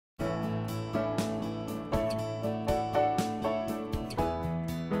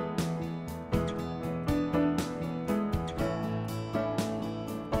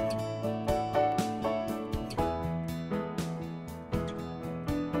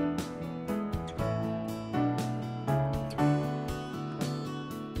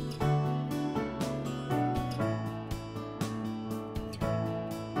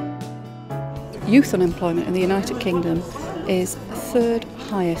Youth unemployment in the United Kingdom is third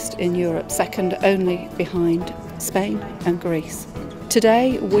highest in Europe, second only behind Spain and Greece.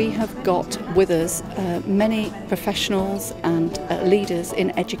 Today we have got with us many professionals and leaders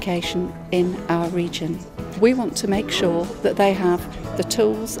in education in our region. We want to make sure that they have the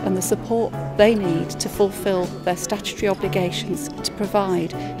tools and the support they need to fulfil their statutory obligations to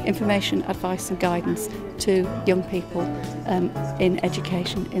provide information, advice and guidance to young people in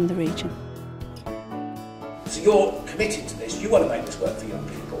education in the region. So you're committed to this, you want to make this work for young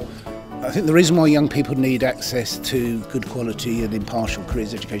people. I think the reason why young people need access to good quality and impartial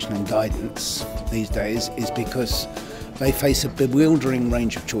careers education and guidance these days is because they face a bewildering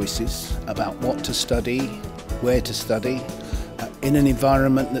range of choices about what to study, where to study, in an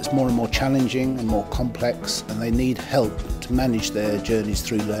environment that's more and more challenging and more complex, and they need help to manage their journeys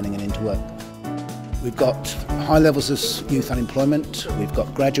through learning and into work. We've got high levels of youth unemployment, we've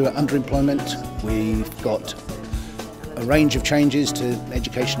got graduate underemployment, we've got a range of changes to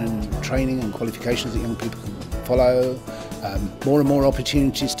education and training and qualifications that young people can follow, more and more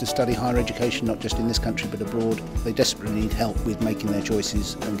opportunities to study higher education, not just in this country but abroad. They desperately need help with making their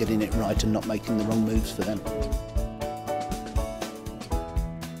choices and getting it right and not making the wrong moves for them.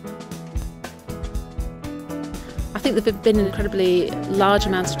 I think there have been an incredibly large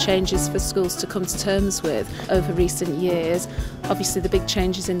amount of changes for schools to come to terms with over recent years. Obviously the big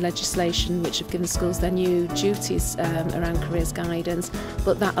changes in legislation which have given schools their new duties around careers guidance,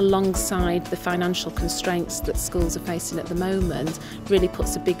 but that alongside the financial constraints that schools are facing at the moment really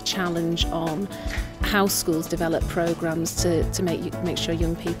puts a big challenge on how schools develop programmes to make sure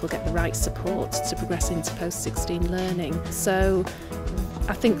young people get the right support to progress into post-16 learning. So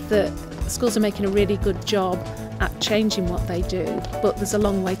I think that schools are making a really good job at changing what they do, but there's a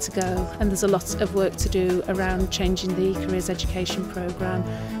long way to go and there's a lot of work to do around changing the careers education programme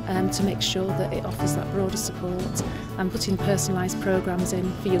to make sure that it offers that broader support and putting personalised programmes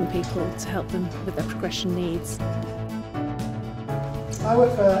in for young people to help them with their progression needs. I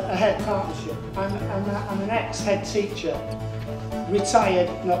work for a head partnership. I'm an ex-head teacher,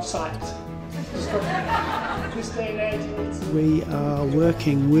 retired, not sacked. We are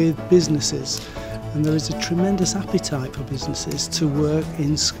working with businesses, and there is a tremendous appetite for businesses to work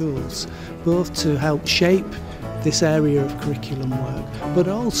in schools, both to help shape this area of curriculum work, but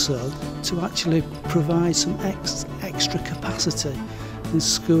also to actually provide some extra capacity. And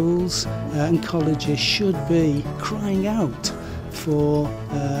schools and colleges should be crying out for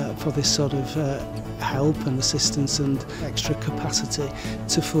this sort of help and assistance and extra capacity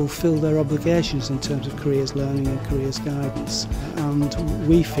to fulfil their obligations in terms of careers learning and careers guidance. And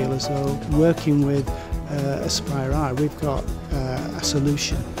we feel as though working with Aspire I, we've got a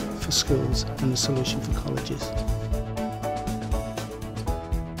solution for schools and a solution for colleges.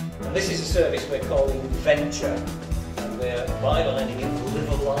 And this is a service we're calling Venture, and we're bylining it Live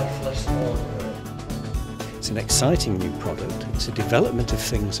a Life Less Ordinary. It's an exciting new product. It's a development of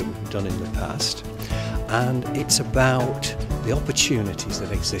things that we've done in the past, and it's about the opportunities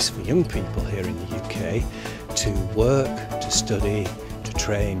that exist for young people here in the UK to work, to study, to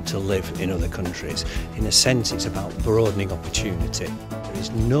train, to live in other countries. In a sense, it's about broadening opportunity. There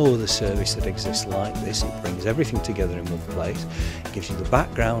is no other service that exists like this. It brings everything together in one place. It gives you the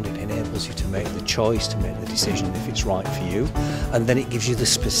background, it enables you to make the choice, to make the decision if it's right for you, and then it gives you the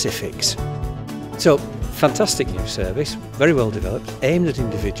specifics. So, fantastic new service, very well developed, aimed at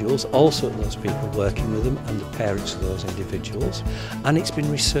individuals, also at those people working with them and the parents of those individuals, and it's been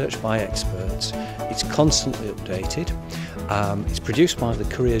researched by experts. It's constantly updated. It's produced by the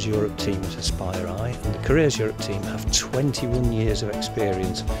Careers Europe team at Aspire I, and the Careers Europe team have 21 years of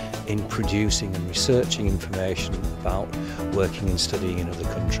experience in producing and researching information about working and studying in other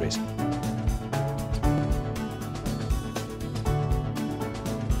countries.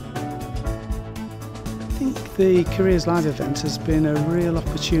 I think the Careers Live event has been a real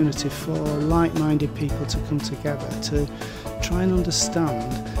opportunity for like-minded people to come together to try and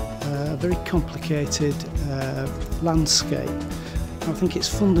understand a very complicated landscape. I think it's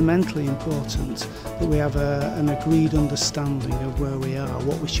fundamentally important that we have an agreed understanding of where we are,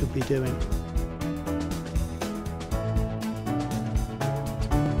 what we should be doing.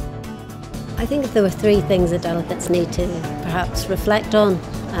 I think there were three things that delegates need to perhaps reflect on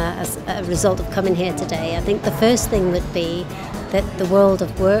as a result of coming here today. I think the first thing would be that the world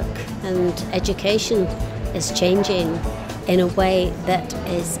of work and education is changing in a way that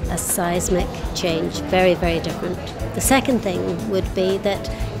is a seismic change, very, very different. The second thing would be that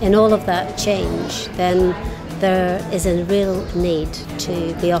in all of that change, then there is a real need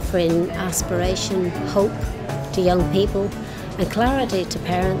to be offering aspiration, hope to young people, and clarity to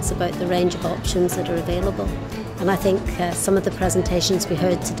parents about the range of options that are available. And I think some of the presentations we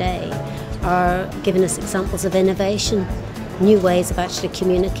heard today are giving us examples of innovation, new ways of actually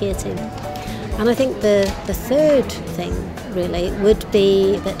communicating. And I think the third thing really would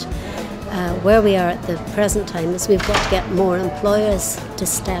be that where we are at the present time is we've got to get more employers to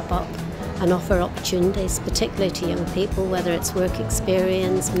step up and offer opportunities, particularly to young people, whether it's work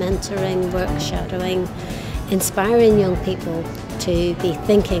experience, mentoring, work shadowing, inspiring young people to be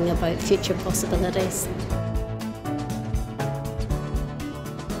thinking about future possibilities.